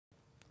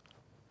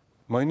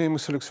My name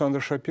is Alexander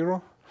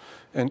Shapiro,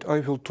 and I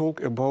will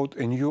talk about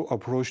a new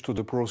approach to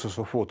the process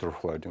of water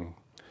flooding.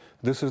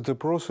 This is the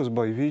process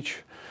by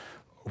which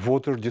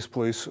water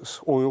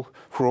displaces oil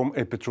from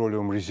a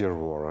petroleum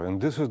reservoir,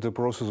 and this is the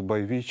process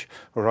by which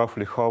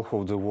roughly half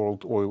of the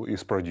world oil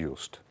is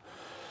produced.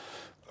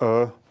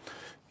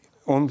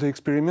 On the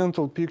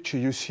experimental picture,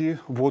 you see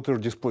water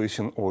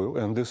displacing oil,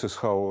 and this is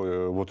how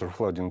water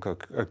flooding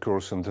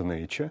occurs in the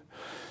nature.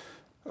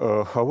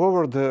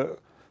 However, the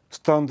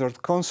standard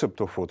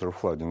concept of water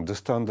flooding, the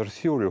standard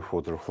theory of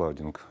water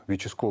flooding,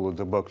 which is called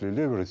the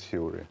Buckley-Leverett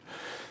theory,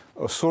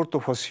 sort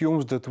of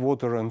assumes that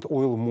water and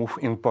oil move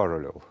in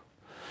parallel.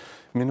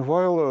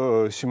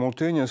 Meanwhile,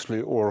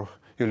 simultaneously, or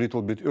a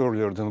little bit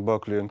earlier than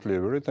Buckley and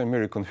Leverett,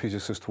 American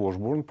physicist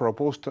Washburn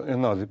proposed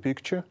another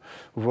picture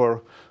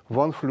where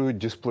one fluid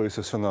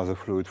displaces another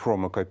fluid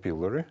from a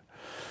capillary,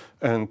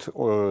 and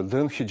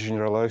then he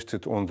generalized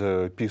it on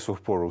the piece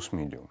of porous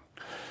medium.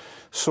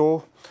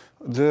 So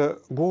the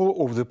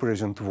goal of the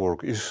present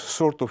work is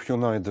sort of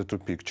unite the two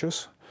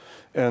pictures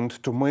and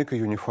to make a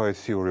unified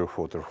theory of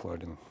water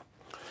flooding.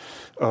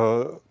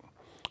 The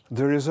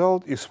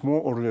result is more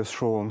or less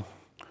shown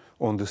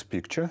on this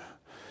picture,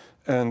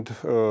 and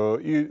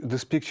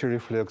this picture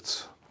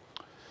reflects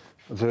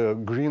the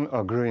green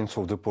are grains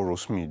of the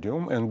porous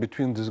medium, and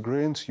between these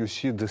grains you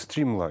see the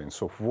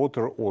streamlines of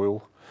water,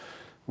 oil.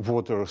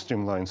 Water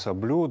streamlines are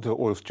blue, the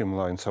oil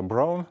streamlines are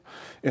brown,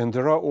 and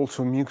there are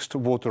also mixed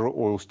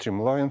water-oil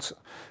streamlines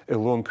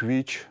along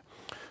which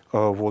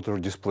water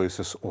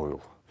displaces oil.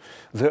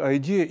 The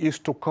idea is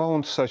to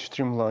count such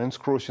streamlines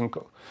crossing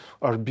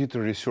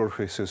arbitrary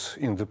surfaces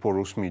in the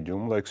porous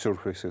medium, like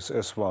surfaces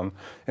S1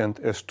 and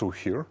S2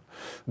 here.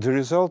 The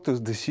result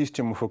is the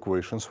system of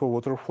equations for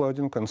water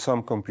flooding and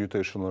some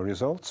computational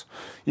results.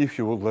 If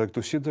you would like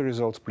to see the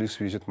results, please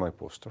visit my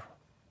poster.